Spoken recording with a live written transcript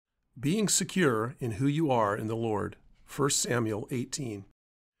Being secure in who you are in the Lord. 1 Samuel 18.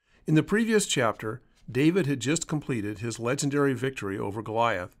 In the previous chapter, David had just completed his legendary victory over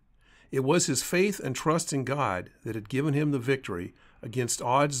Goliath. It was his faith and trust in God that had given him the victory against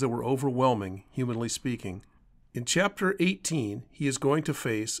odds that were overwhelming, humanly speaking. In chapter 18, he is going to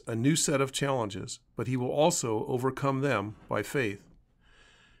face a new set of challenges, but he will also overcome them by faith.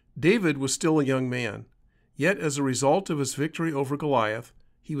 David was still a young man, yet as a result of his victory over Goliath,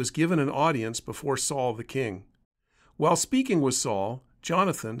 he was given an audience before Saul the king. While speaking with Saul,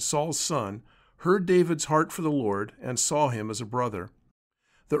 Jonathan, Saul's son, heard David's heart for the Lord and saw him as a brother.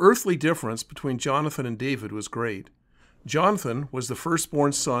 The earthly difference between Jonathan and David was great. Jonathan was the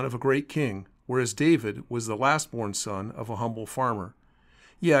firstborn son of a great king, whereas David was the lastborn son of a humble farmer.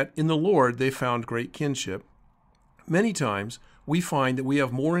 Yet in the Lord they found great kinship. Many times we find that we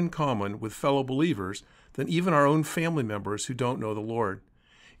have more in common with fellow believers than even our own family members who don't know the Lord.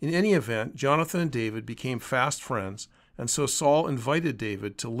 In any event, Jonathan and David became fast friends, and so Saul invited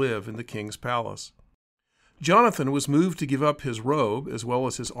David to live in the king's palace. Jonathan was moved to give up his robe, as well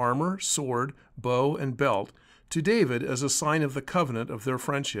as his armor, sword, bow, and belt, to David as a sign of the covenant of their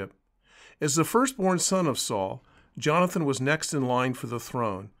friendship. As the firstborn son of Saul, Jonathan was next in line for the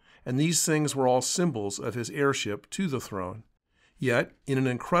throne, and these things were all symbols of his heirship to the throne. Yet, in an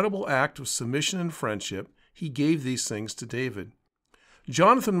incredible act of submission and friendship, he gave these things to David.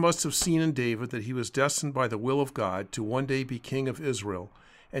 Jonathan must have seen in David that he was destined by the will of God to one day be king of Israel,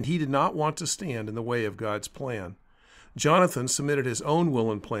 and he did not want to stand in the way of God's plan. Jonathan submitted his own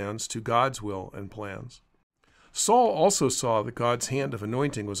will and plans to God's will and plans. Saul also saw that God's hand of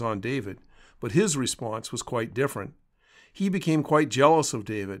anointing was on David, but his response was quite different. He became quite jealous of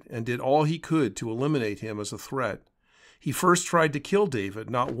David and did all he could to eliminate him as a threat. He first tried to kill David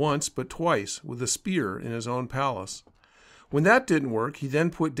not once but twice with a spear in his own palace. When that didn't work, he then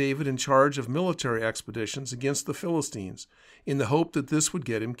put David in charge of military expeditions against the Philistines, in the hope that this would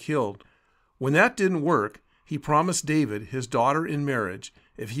get him killed. When that didn't work, he promised David his daughter in marriage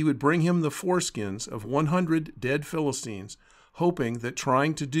if he would bring him the foreskins of 100 dead Philistines, hoping that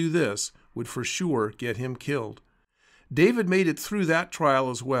trying to do this would for sure get him killed. David made it through that trial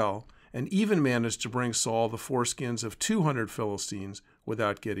as well, and even managed to bring Saul the foreskins of 200 Philistines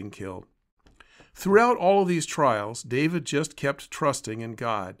without getting killed. Throughout all of these trials, David just kept trusting in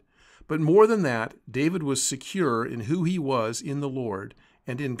God. But more than that, David was secure in who he was in the Lord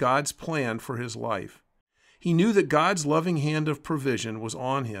and in God's plan for his life. He knew that God's loving hand of provision was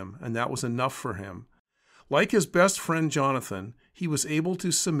on him, and that was enough for him. Like his best friend Jonathan, he was able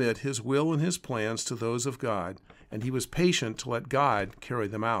to submit his will and his plans to those of God, and he was patient to let God carry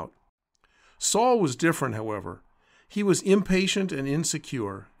them out. Saul was different, however. He was impatient and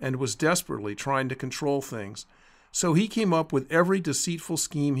insecure and was desperately trying to control things, so he came up with every deceitful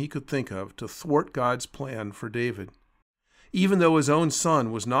scheme he could think of to thwart God's plan for David. Even though his own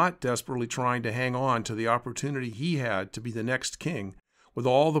son was not desperately trying to hang on to the opportunity he had to be the next king, with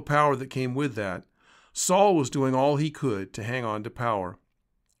all the power that came with that, Saul was doing all he could to hang on to power.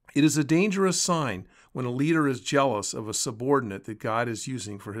 It is a dangerous sign when a leader is jealous of a subordinate that God is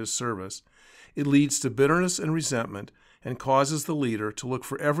using for his service. It leads to bitterness and resentment and causes the leader to look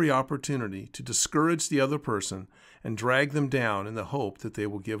for every opportunity to discourage the other person and drag them down in the hope that they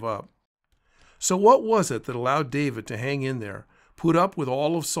will give up. So what was it that allowed David to hang in there, put up with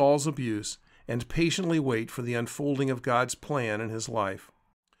all of Saul's abuse, and patiently wait for the unfolding of God's plan in his life?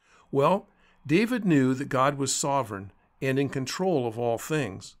 Well, David knew that God was sovereign and in control of all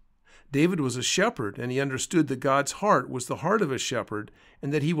things. David was a shepherd, and he understood that God's heart was the heart of a shepherd,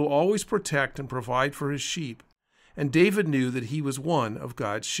 and that he will always protect and provide for his sheep. And David knew that he was one of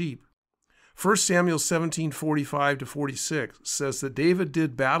God's sheep. 1 Samuel 17:45-46 says that David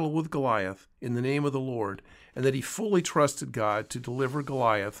did battle with Goliath in the name of the Lord, and that he fully trusted God to deliver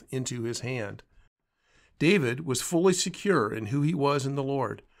Goliath into his hand. David was fully secure in who he was in the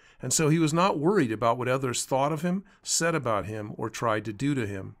Lord, and so he was not worried about what others thought of him, said about him, or tried to do to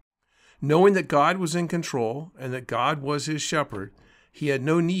him. Knowing that God was in control and that God was his shepherd, he had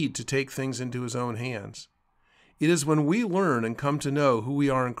no need to take things into his own hands. It is when we learn and come to know who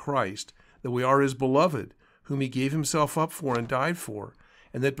we are in Christ, that we are his beloved, whom he gave himself up for and died for,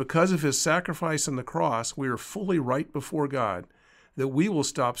 and that because of his sacrifice on the cross, we are fully right before God, that we will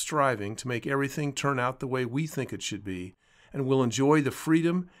stop striving to make everything turn out the way we think it should be, and will enjoy the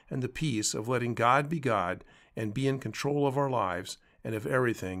freedom and the peace of letting God be God and be in control of our lives and of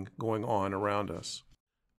everything going on around us.